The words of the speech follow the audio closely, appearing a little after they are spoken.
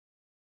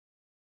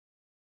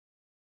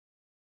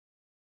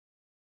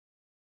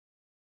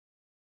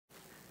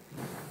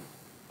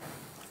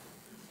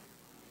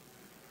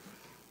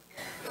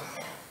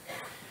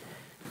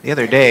The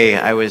other day,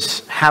 I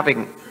was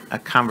having a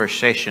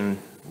conversation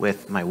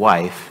with my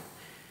wife,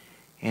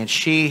 and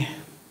she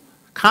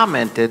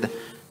commented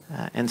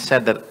and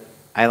said that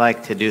I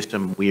like to do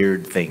some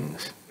weird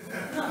things.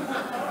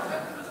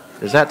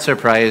 Does that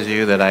surprise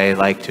you that I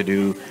like to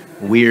do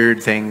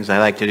weird things? I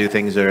like to do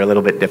things that are a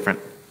little bit different.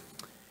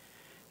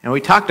 And we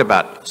talked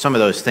about some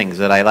of those things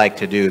that I like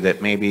to do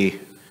that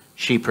maybe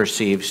she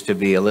perceives to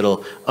be a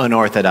little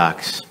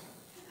unorthodox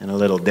and a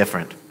little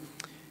different.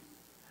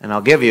 And I'll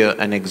give you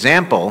an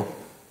example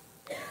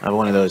of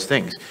one of those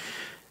things.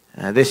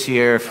 This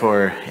year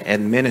for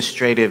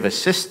Administrative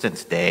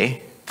Assistance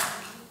Day,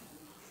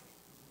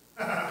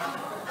 wow,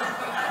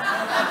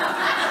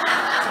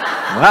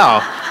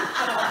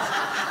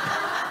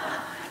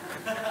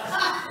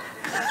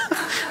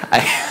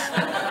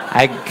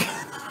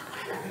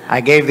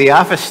 I gave the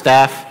office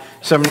staff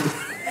some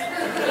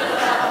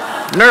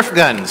Nerf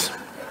guns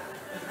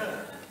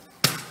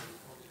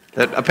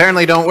that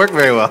apparently don't work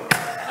very well.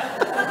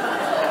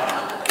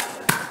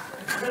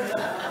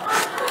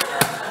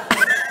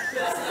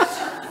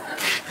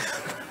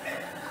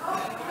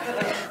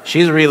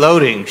 She's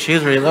reloading.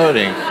 She's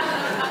reloading.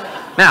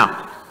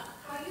 Now,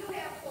 you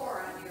have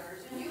 4 on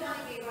yours, and you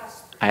only gave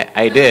us 3.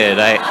 I did.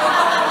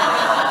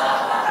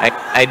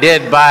 I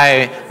did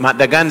buy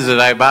the guns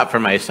that I bought for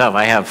myself.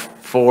 I have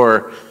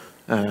 4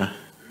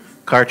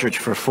 cartridge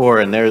for 4,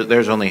 and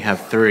theirs only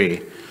have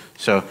 3.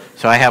 So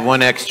I have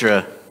one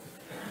extra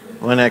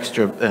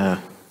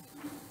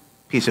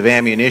piece of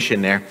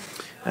ammunition there.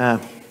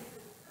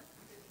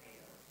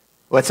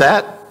 What's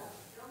that?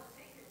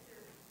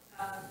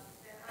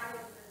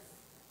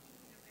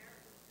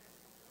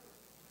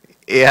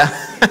 Yeah.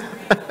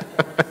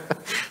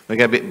 we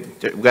got to be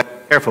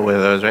careful with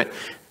those, right?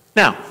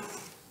 Now,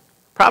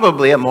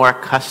 probably a more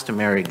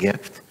customary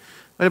gift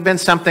would have been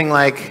something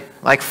like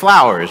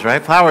flowers,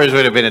 right? Flowers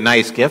would have been a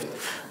nice gift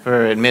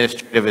for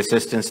Administrative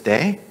Assistance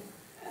Day.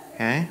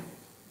 Okay?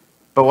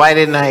 But why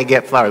didn't I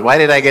get flowers? Why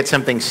did I get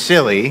something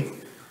silly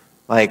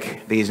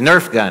like these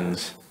Nerf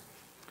guns?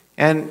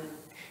 And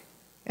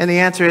the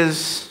answer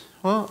is,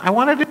 well, I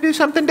wanted to do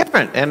something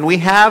different. And we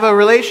have a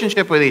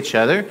relationship with each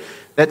other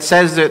that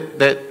says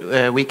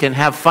that we can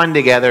have fun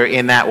together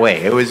in that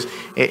way. It was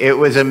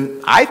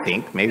I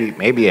think,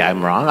 maybe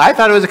I'm wrong, I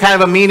thought it was a kind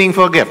of a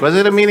meaningful gift. Was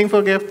it a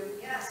meaningful gift?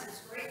 Yes,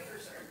 it's great for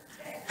certain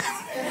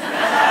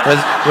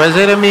days. Was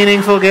it a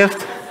meaningful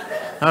gift?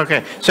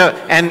 Okay. So,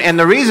 and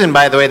the reason,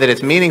 by the way, that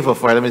it's meaningful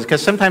for them is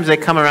because sometimes they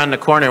come around the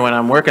corner when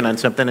I'm working on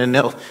something and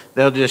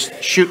they'll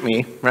just shoot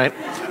me, right?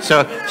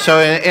 So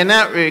in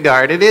that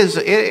regard,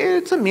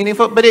 it's a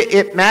meaningful, but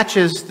it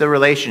matches the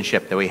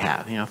relationship that we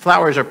have. You know,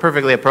 flowers are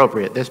perfectly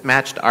appropriate. This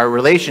matched our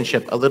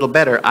relationship a little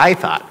better, I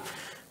thought.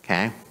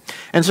 Okay.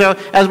 And so,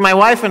 as my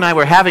wife and I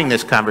were having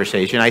this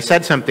conversation, I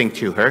said something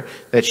to her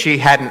that she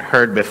hadn't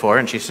heard before,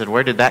 and she said,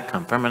 "Where did that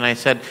come from?"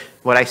 And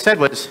what I said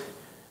was,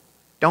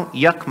 "Don't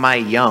yuck my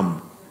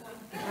yum."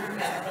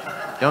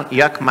 Don't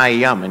yuck my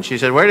yum. And she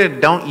said, "Where did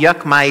don't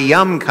yuck my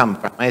yum come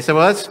from?" I said,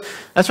 "Well,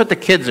 that's what the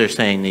kids are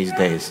saying these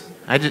days."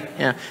 I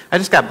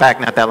just got back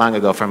not that long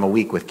ago from a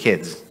week with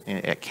kids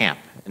at camp.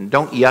 And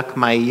don't yuck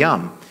my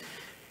yum.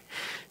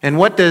 And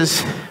what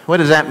does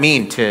that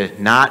mean, to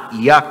not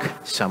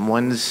yuck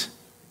someone's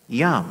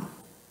yum?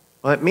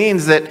 Well, it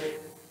means that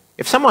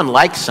if someone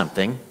likes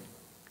something,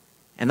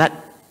 and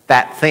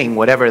that thing,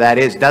 whatever that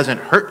is, doesn't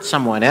hurt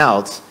someone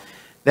else,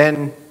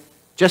 then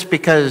just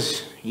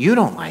because you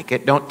don't like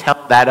it, don't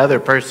tell that other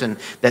person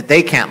that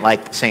they can't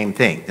like the same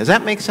thing. Does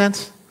that make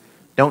sense?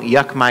 Don't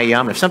yuck my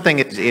yum. If something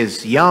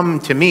is yum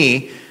to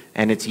me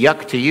and it's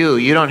yuck to you,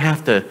 you don't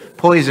have to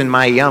poison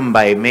my yum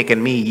by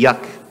making me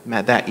yuck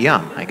that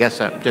yum. I guess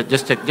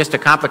just to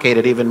complicate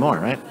it even more,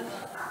 right?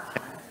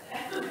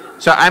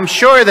 So I'm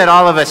sure that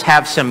all of us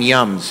have some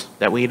yums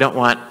that we don't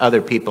want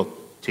other people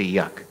to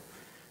yuck.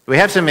 Do we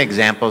have some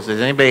examples?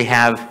 Does anybody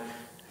have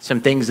some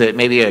things that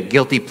maybe are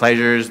guilty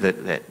pleasures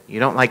that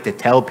you don't like to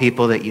tell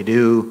people that you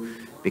do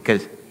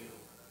because...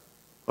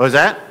 What was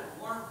that?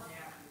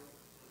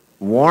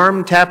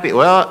 Warm tappy.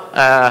 Well,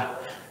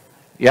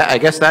 yeah, I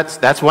guess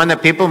that's one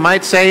that people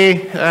might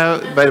say,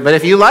 but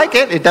if you like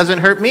it, it doesn't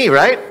hurt me,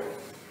 right?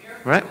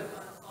 Right?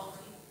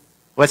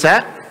 What's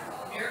that?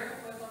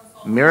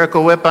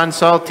 Miracle Whip on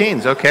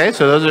saltines. Okay,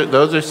 so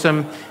those are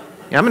some...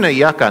 Yeah, I'm going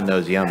to yuck on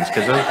those yums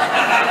because those...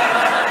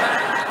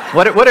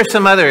 What are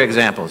some other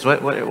examples?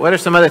 What are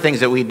some other things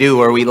that we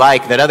do or we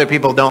like that other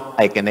people don't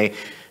like? And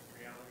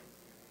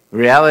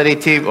reality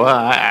TV. Well,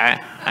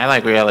 I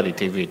like reality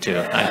TV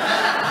too.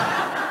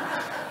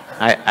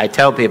 I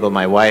tell people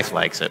my wife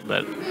likes it,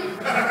 but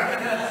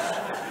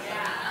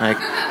like,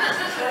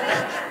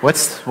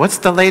 what's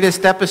the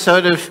latest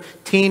episode of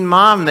Teen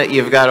Mom that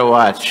you've got to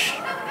watch?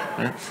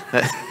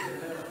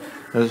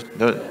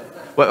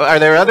 Are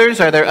there others?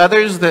 Are there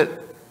others that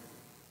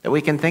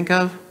we can think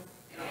of?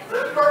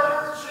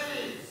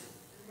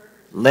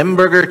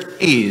 Limburger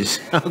cheese.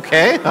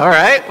 Okay, all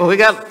right. Well, we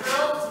got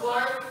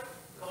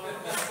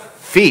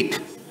feet.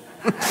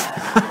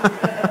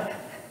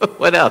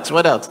 What else?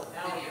 What else?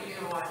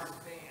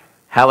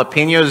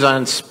 Jalapenos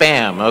on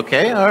Spam.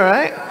 Okay, all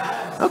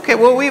right. Okay,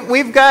 well,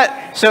 we've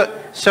got,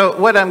 so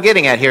what I'm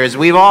getting at here is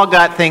we've all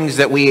got things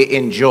that we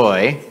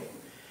enjoy,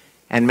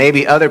 and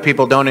maybe other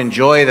people don't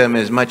enjoy them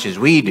as much as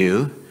we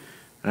do,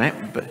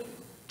 right? But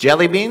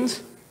jelly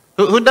beans?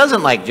 Who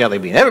doesn't like jelly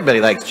beans? Everybody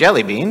likes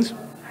jelly beans.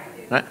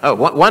 Right? Oh,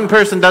 one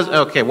person does.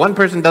 Okay, one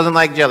person doesn't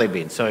like jelly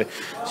beans. So,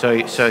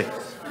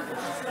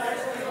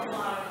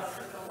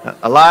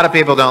 a lot of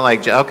people don't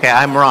like. Okay,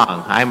 I'm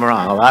wrong.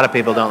 A lot of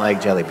people don't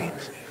like jelly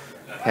beans.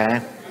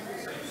 Okay.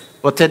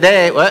 Well,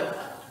 today, what?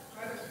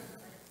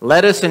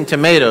 Lettuce and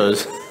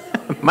tomatoes.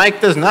 Mike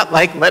does not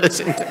like lettuce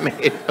and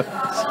tomatoes,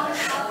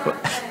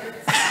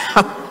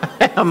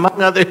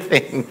 among other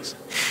things.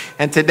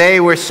 And today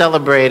we're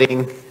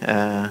celebrating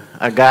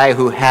a guy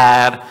who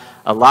had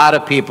a lot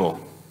of people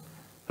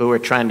who were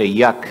trying to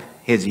yuck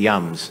his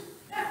yums.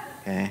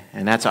 Okay?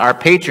 And that's our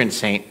patron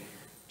saint,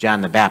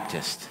 John the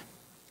Baptist.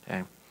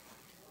 Okay?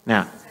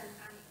 Now,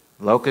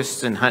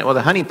 locusts and honey, well,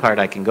 the honey part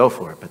I can go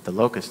for, but the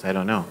locust, I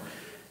don't know.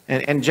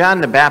 And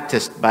John the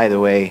Baptist, by the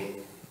way,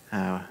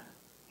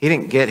 he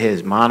didn't get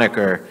his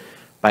moniker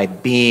by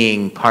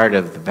being part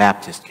of the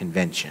Baptist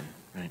convention.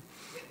 Right?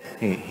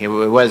 It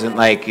wasn't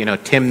like,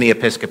 Tim the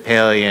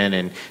Episcopalian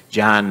and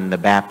John the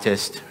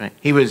Baptist. Right?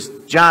 He was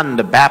John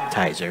the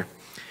Baptizer.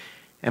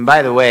 And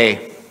by the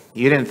way,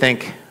 you didn't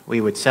think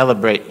we would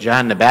celebrate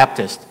John the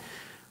Baptist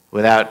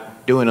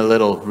without doing a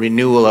little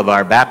renewal of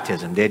our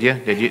baptism, did you?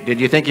 Did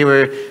you think you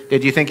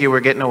were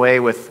getting away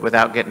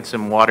without getting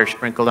some water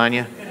sprinkled on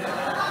you?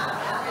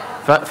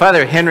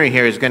 Father Henry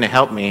here is going to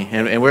help me,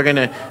 and we're going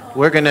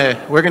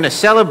to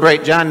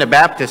celebrate John the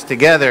Baptist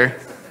together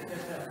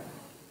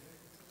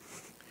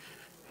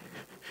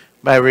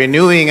by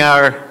renewing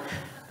our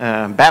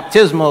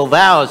baptismal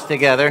vows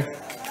together.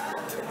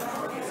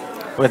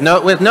 With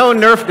no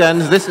Nerf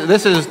guns. This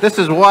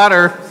is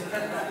water.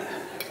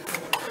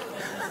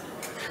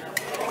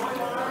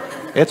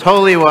 It's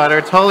holy water.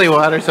 It's holy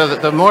water. So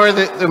that the more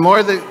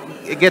that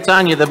it gets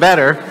on you, the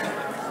better.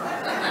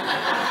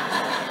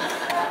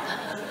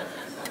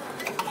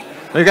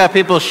 We got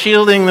people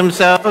shielding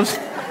themselves.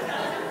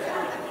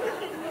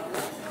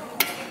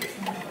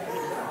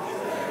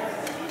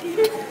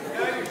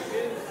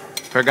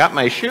 Forgot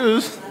my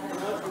shoes.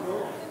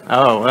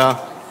 Oh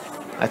well,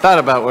 I thought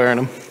about wearing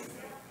them.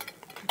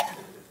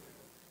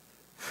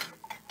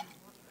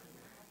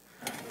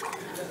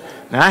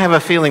 Now, I have a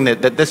feeling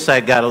that this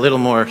side got a little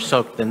more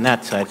soaked than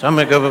that side, so I'm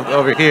going to go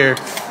over here.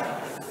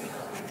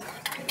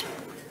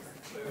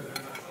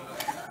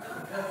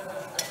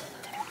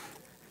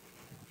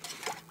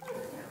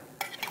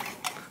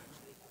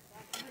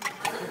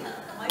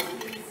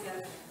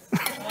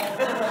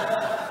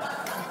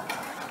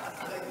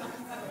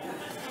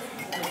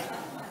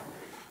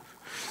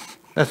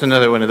 That's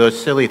another one of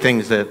those silly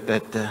things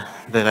that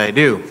I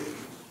do.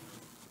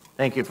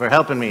 Thank you for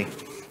helping me,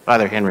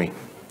 Father Henry.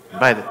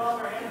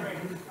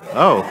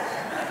 Oh.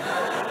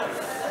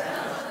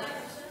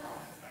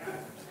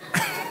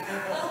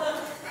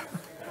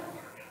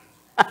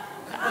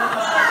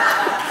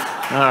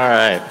 All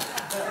right.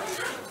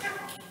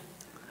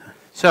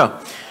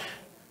 So,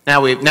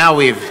 now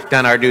we've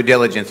done our due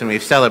diligence and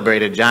we've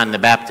celebrated John the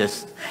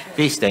Baptist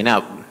feast day.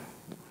 Now,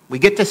 we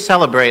get to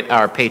celebrate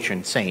our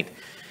patron saint.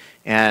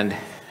 And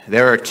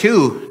there are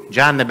two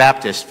John the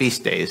Baptist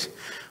feast days.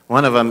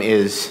 One of them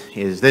is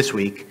this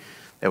week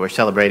that we're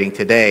celebrating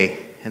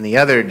today. And the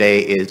other day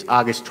is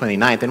August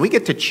 29th, and we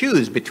get to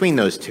choose between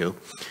those two.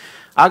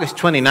 August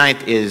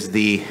 29th is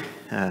the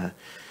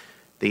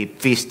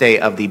feast day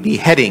of the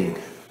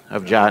beheading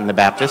of John the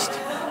Baptist.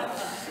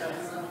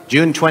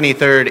 June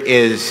 23rd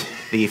is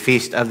the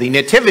feast of the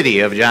Nativity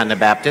of John the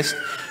Baptist.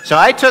 So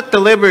I took the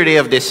liberty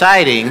of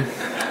deciding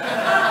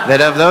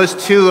that of those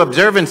two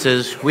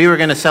observances, we were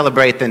going to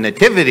celebrate the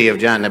Nativity of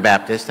John the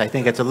Baptist. I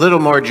think it's a little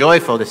more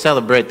joyful to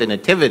celebrate the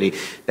Nativity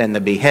than the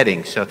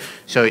beheading. So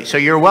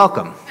you're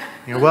welcome.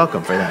 You're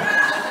welcome for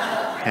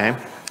that. Okay?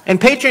 And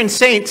patron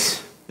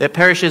saints that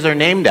parishes are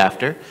named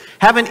after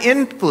have an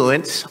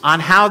influence on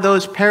how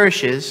those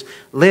parishes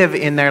live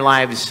in their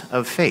lives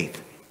of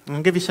faith.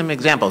 I'll give you some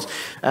examples.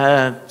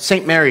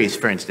 St. Mary's,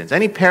 for instance.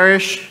 Any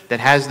parish that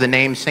has the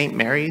name St.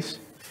 Mary's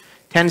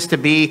tends to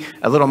be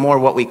a little more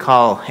what we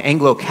call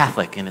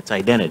Anglo-Catholic in its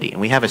identity. And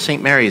we have a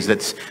St. Mary's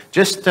that's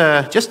just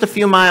a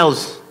few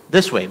miles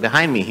this way,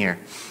 behind me here.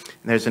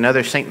 And there's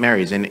another St.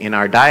 Mary's in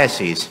our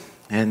diocese.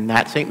 And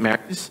that St.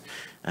 Mary's,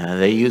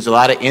 they use a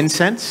lot of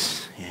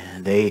incense,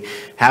 and they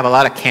have a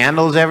lot of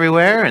candles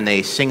everywhere, and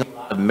they sing a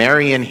lot of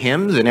Marian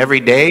hymns, and every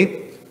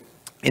day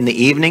in the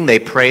evening they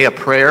pray a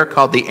prayer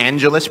called the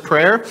Angelus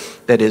Prayer,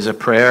 that is a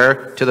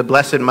prayer to the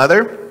Blessed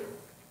Mother.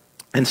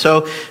 And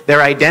so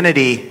their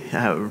identity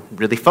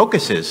really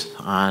focuses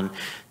on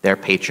their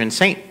patron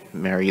saint,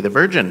 Mary the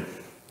Virgin.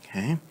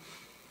 Okay?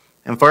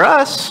 And for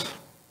us,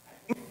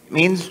 it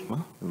means,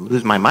 well, I'll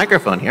lose my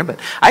microphone here, but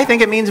I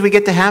think it means we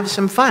get to have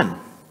some fun.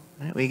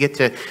 Right? We get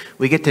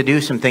to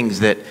do some things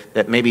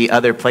that maybe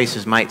other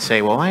places might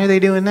say, well, why are they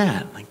doing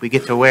that? Like we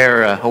get to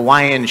wear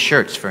Hawaiian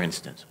shirts, for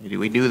instance.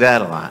 We do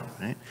that a lot,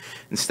 right?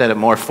 instead of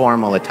more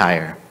formal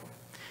attire.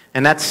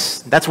 And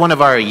that's one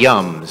of our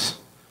yums.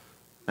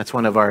 That's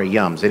one of our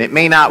yums. And it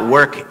may not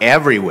work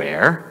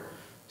everywhere.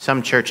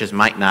 Some churches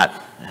might not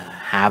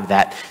have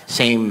that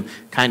same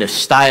kind of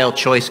style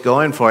choice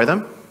going for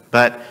them,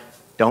 but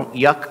don't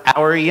yuck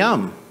our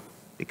yum,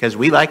 because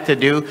we like to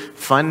do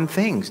fun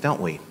things, don't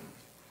we?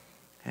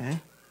 Okay?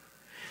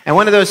 And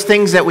one of those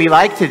things that we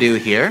like to do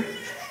here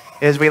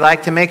is we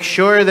like to make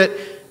sure that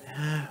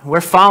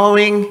we're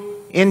following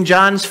in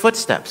John's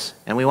footsteps.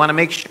 And we want to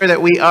make sure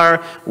that we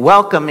are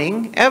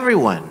welcoming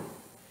everyone.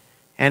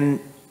 And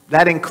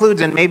that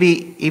includes, and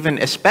maybe even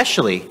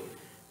especially,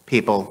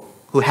 people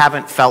who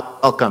haven't felt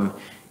welcome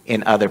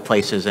in other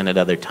places and at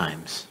other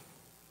times.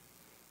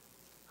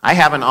 I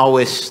haven't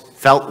always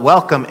felt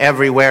welcome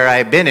everywhere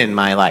I've been in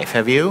my life.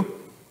 Have you?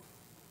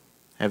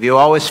 Have you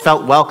always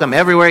felt welcome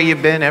everywhere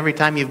you've been, every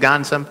time you've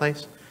gone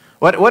someplace?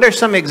 What are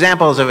some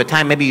examples of a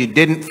time maybe you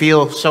didn't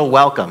feel so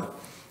welcome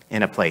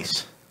in a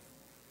place?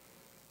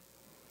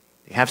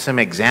 Do you have some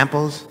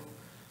examples?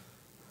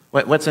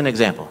 What's an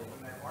example?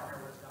 When my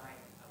partner was dying,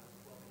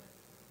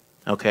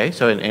 I was welcome. Okay,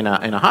 so in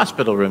a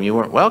hospital room, you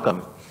weren't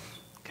welcome.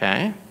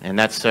 Okay, and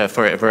that's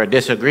for a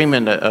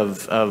disagreement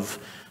of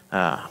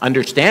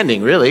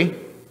understanding, really,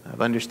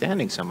 of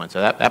understanding someone.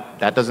 So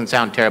that doesn't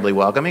sound terribly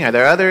welcoming. Are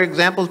there other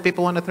examples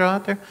people want to throw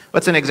out there?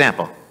 What's an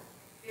example?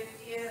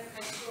 50th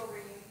high school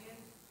reunion.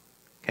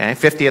 Okay,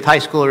 50th high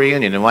school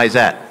reunion, and why is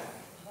that?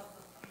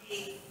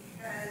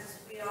 Because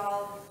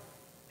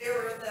they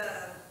were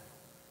the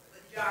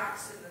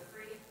jocks and the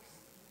freaks,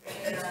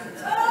 and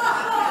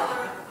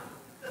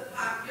the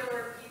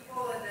popular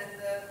people, and then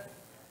the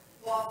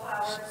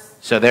wallflowers.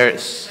 So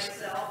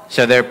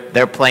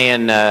they're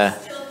playing Still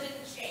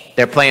didn't change.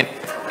 they're playing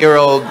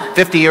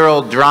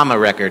 50-year-old drama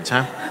records,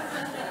 huh?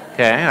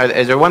 Okay,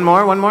 is there one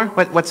more? One more?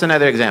 What's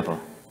another example?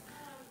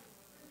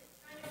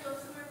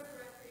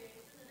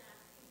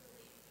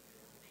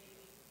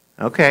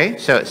 Okay,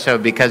 so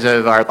because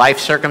of our life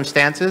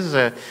circumstances,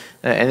 and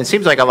it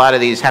seems like a lot of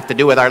these have to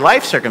do with our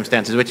life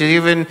circumstances, which is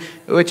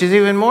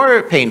even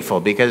more painful,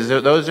 because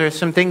those are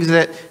some things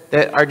that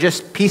are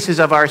just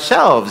pieces of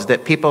ourselves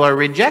that people are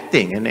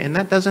rejecting, and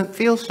that doesn't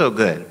feel so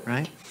good,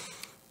 right?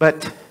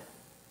 But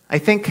I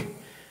think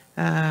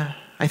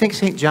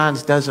St.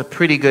 John's does a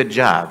pretty good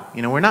job.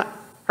 You know, we're not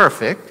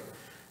perfect,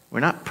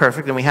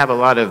 and we have a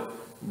lot of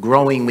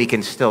growing we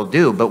can still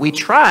do, but we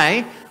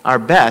try our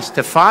best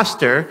to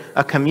foster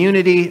a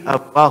community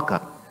of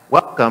welcome.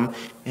 Welcome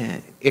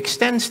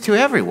extends to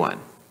everyone,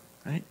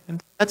 right?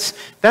 And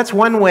that's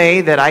one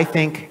way that I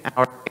think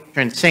our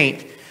patron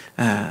saint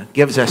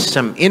gives us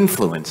some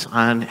influence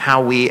on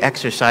how we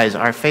exercise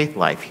our faith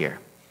life here.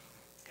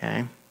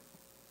 Okay,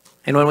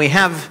 and when we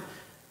have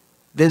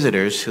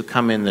visitors who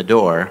come in the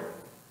door,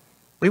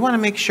 we want to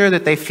make sure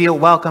that they feel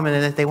welcome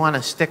and that they want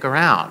to stick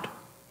around.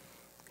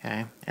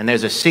 Okay, and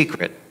there's a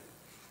secret.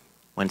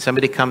 When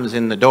somebody comes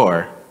in the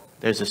door,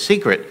 there's a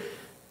secret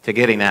to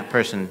getting that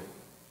person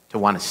to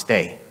want to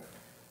stay.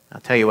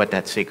 I'll tell you what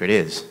that secret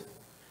is.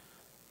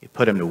 You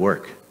put them to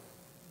work.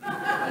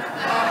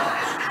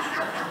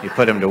 You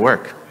put them to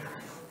work.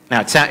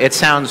 Now, it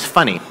sounds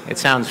funny. It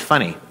sounds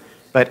funny.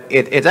 But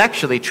it's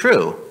actually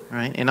true,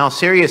 right? In all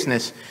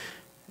seriousness,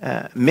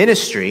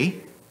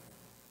 ministry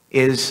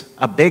is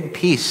a big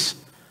piece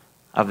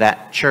of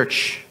that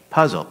church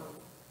puzzle.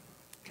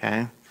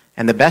 Okay?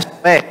 And the best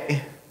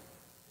way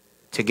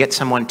to get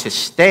someone to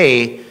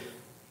stay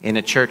in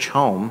a church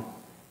home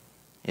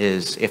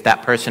is if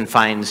that person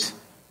finds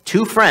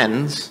two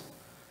friends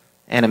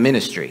and a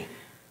ministry.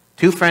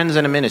 Two friends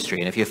and a ministry.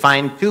 And if you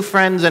find two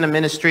friends and a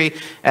ministry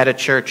at a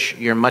church,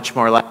 you're much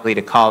more likely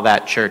to call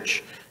that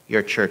church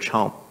your church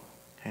home.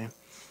 Okay?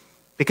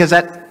 Because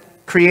that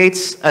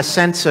creates a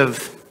sense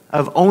of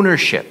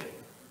ownership.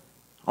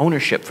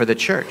 Ownership for the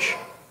church.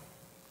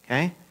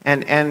 Okay?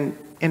 And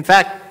in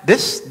fact,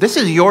 this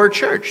is your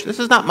church. This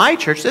is not my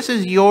church. This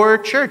is your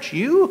church.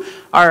 You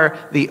are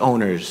the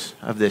owners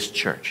of this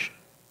church.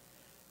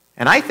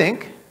 And I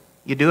think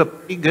you do a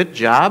pretty good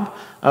job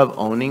of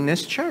owning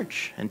this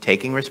church and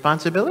taking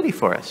responsibility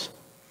for us.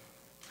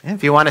 And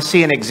if you want to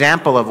see an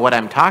example of what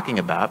I'm talking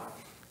about,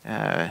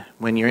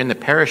 when you're in the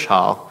parish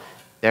hall,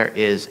 there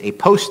is a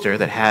poster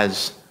that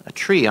has a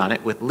tree on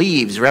it with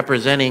leaves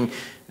representing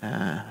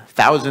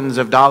thousands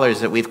of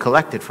dollars that we've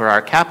collected for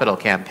our capital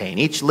campaign.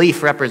 Each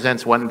leaf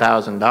represents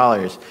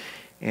 $1,000.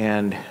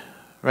 And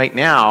right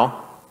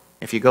now,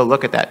 if you go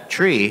look at that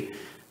tree,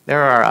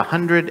 there are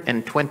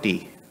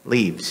 120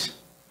 leaves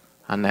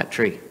on that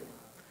tree.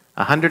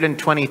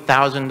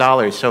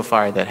 $120,000 so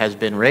far that has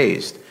been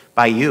raised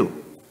by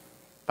you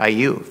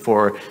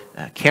for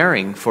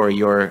caring for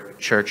your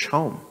church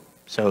home.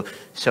 So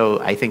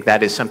I think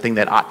that is something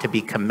that ought to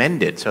be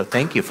commended. So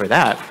thank you for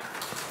that.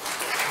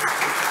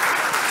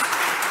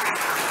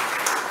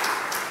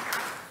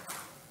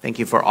 Thank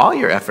you for all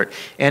your effort.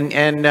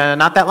 And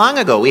not that long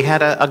ago, we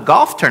had a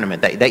golf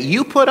tournament that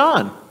you put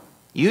on.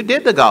 You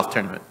did the golf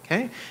tournament,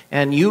 okay?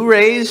 And you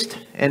raised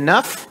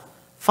enough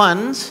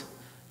funds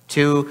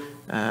to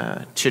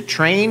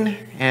train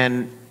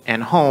and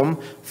and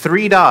home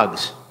 3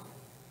 dogs.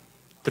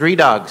 3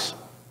 dogs.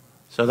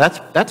 So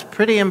that's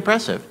pretty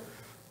impressive.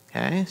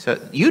 Okay, so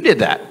you did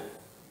that.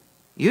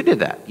 You did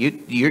that.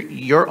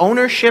 Your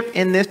ownership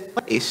in this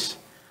place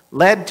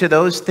led to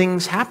those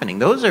things happening.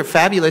 Those are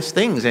fabulous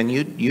things, and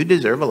you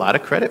deserve a lot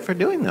of credit for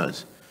doing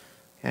those.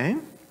 Okay?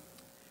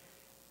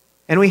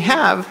 And we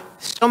have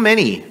so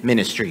many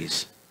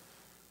ministries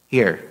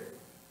here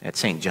at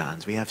St.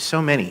 John's. We have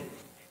so many.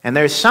 And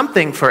there's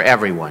something for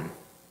everyone.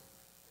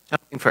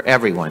 Something for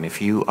everyone.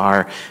 If you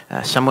are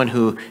someone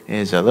who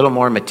is a little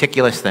more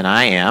meticulous than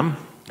I am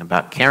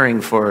about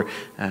caring for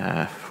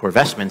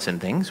vestments and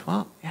things,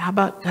 well, how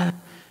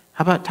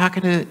about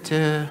talking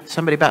to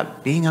somebody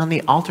about being on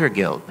the altar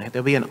guild?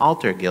 There'll be an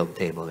altar guild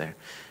table there.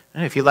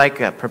 And if you like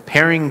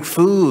preparing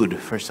food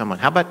for someone,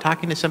 how about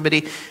talking to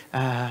somebody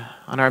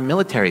on our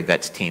military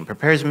vets team?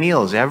 Prepares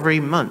meals every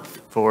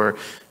month for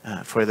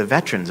the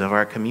veterans of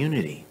our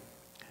community.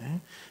 Okay?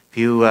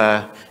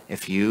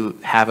 If you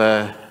have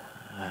a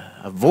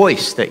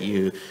voice that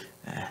you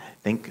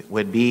think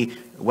would be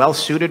well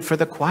suited for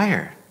the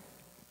choir,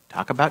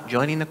 talk about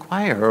joining the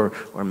choir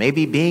or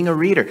maybe being a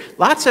reader.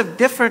 Lots of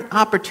different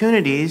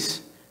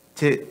opportunities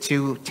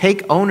to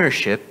take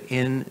ownership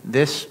in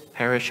this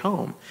parish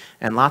home,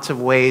 and lots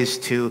of ways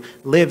to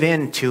live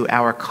into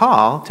our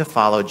call to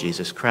follow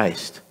Jesus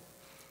Christ.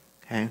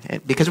 Okay?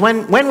 Because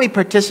when we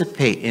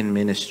participate in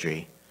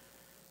ministry,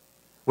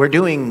 we're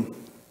doing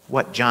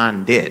what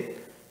John did.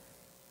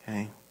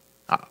 Okay?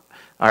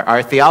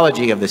 Our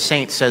theology of the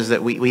saints says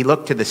that we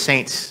look to the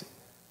saints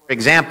for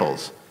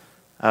examples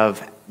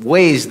of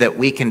ways that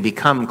we can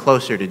become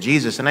closer to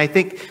Jesus. And I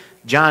think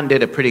John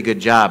did a pretty good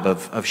job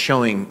of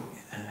showing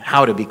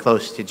how to be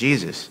close to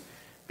Jesus,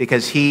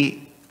 because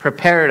he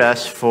prepared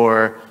us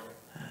for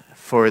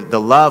the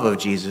love of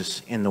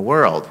Jesus in the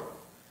world.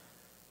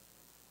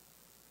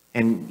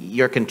 And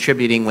you're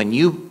contributing when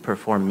you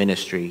perform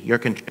ministry. You're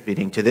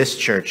contributing to this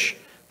church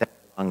that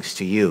belongs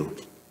to you.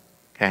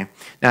 Okay.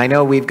 Now I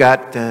know we've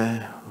got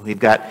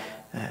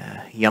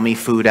yummy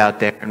food out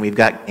there, and we've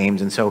got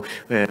games, and so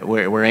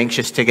we're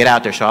anxious to get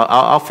out there. So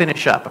I'll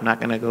finish up. I'm not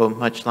going to go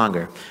much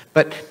longer.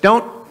 But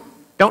don't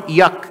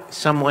yuck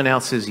someone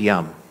else's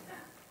yum,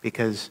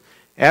 because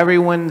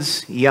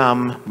everyone's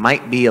yum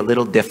might be a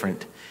little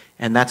different,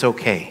 and that's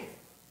okay.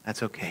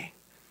 That's okay.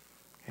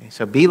 Okay.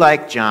 So be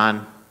like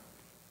John.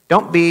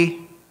 Don't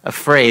be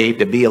afraid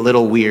to be a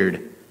little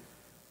weird,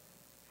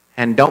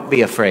 and don't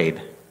be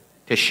afraid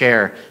to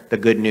share the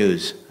good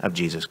news of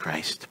Jesus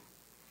Christ.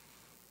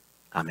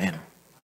 Amen.